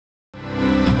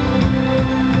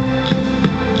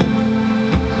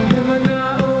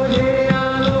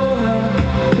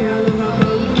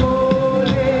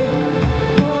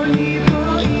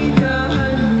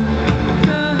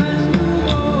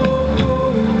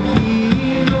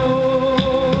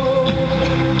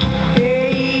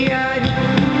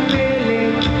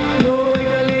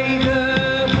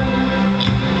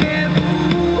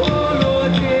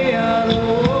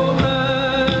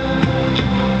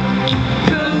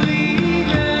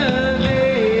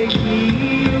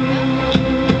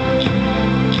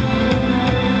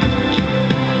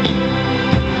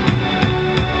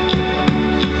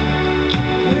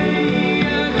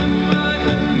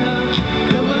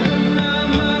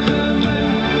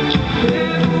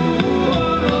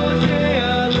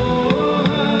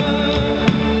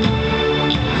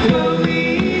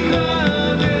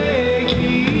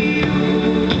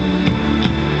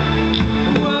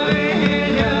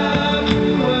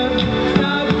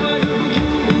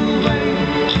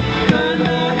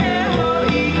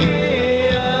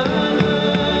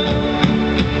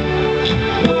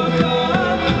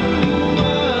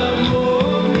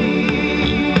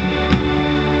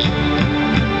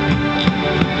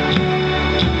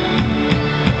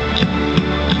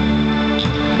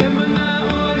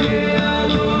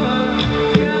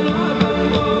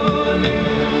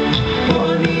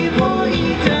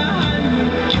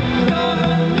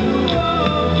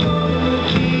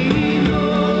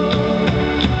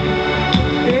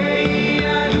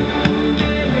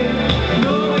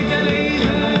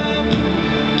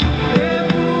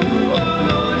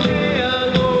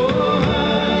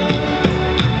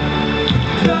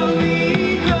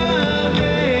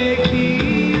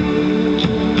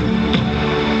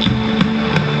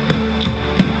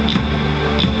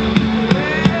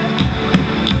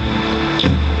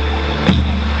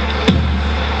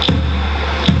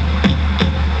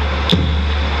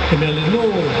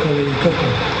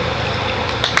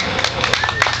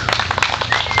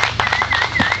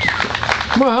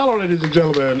Mahalo, ladies and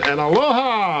gentlemen, and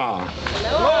aloha!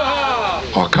 Aloha!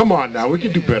 Oh, come on now, we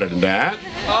can do better than that.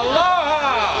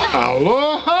 Aloha!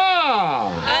 Aloha!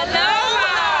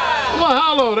 Aloha!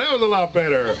 Mahalo, that was a lot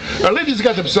better. Our ladies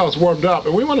got themselves warmed up,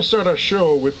 and we want to start our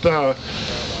show with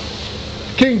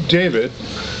King David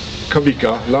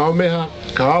Kavika Laumeha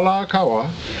Kalakaua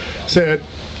said,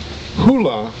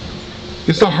 "Hula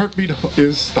is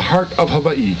the heart of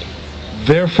Hawaii.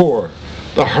 Therefore,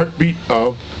 the heartbeat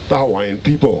of the Hawaiian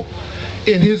people."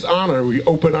 In his honor, we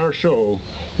open our show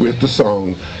with the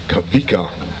song Kavika.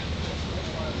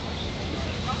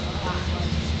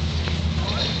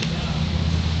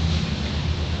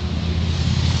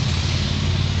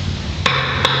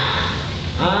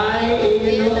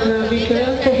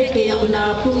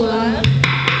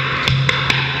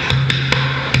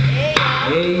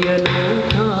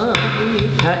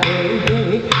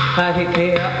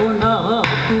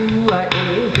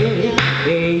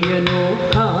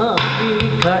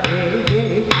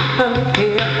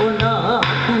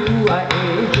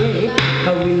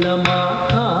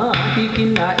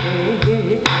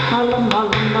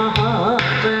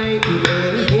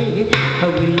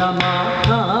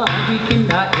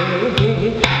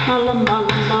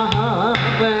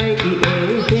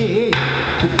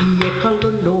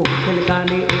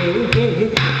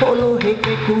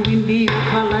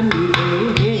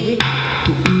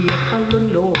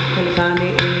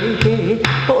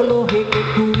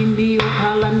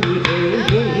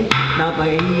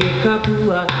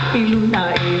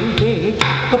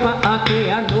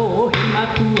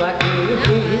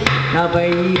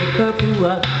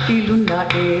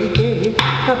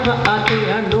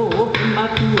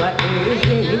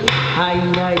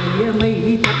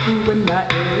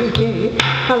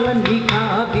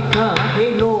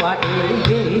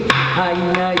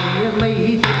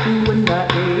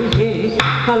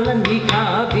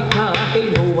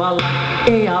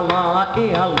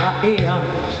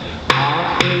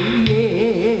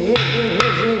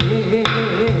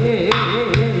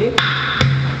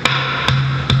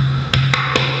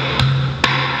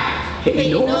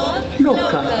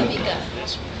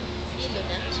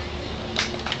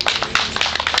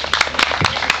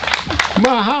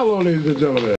 Mahalo, ladies and gentlemen.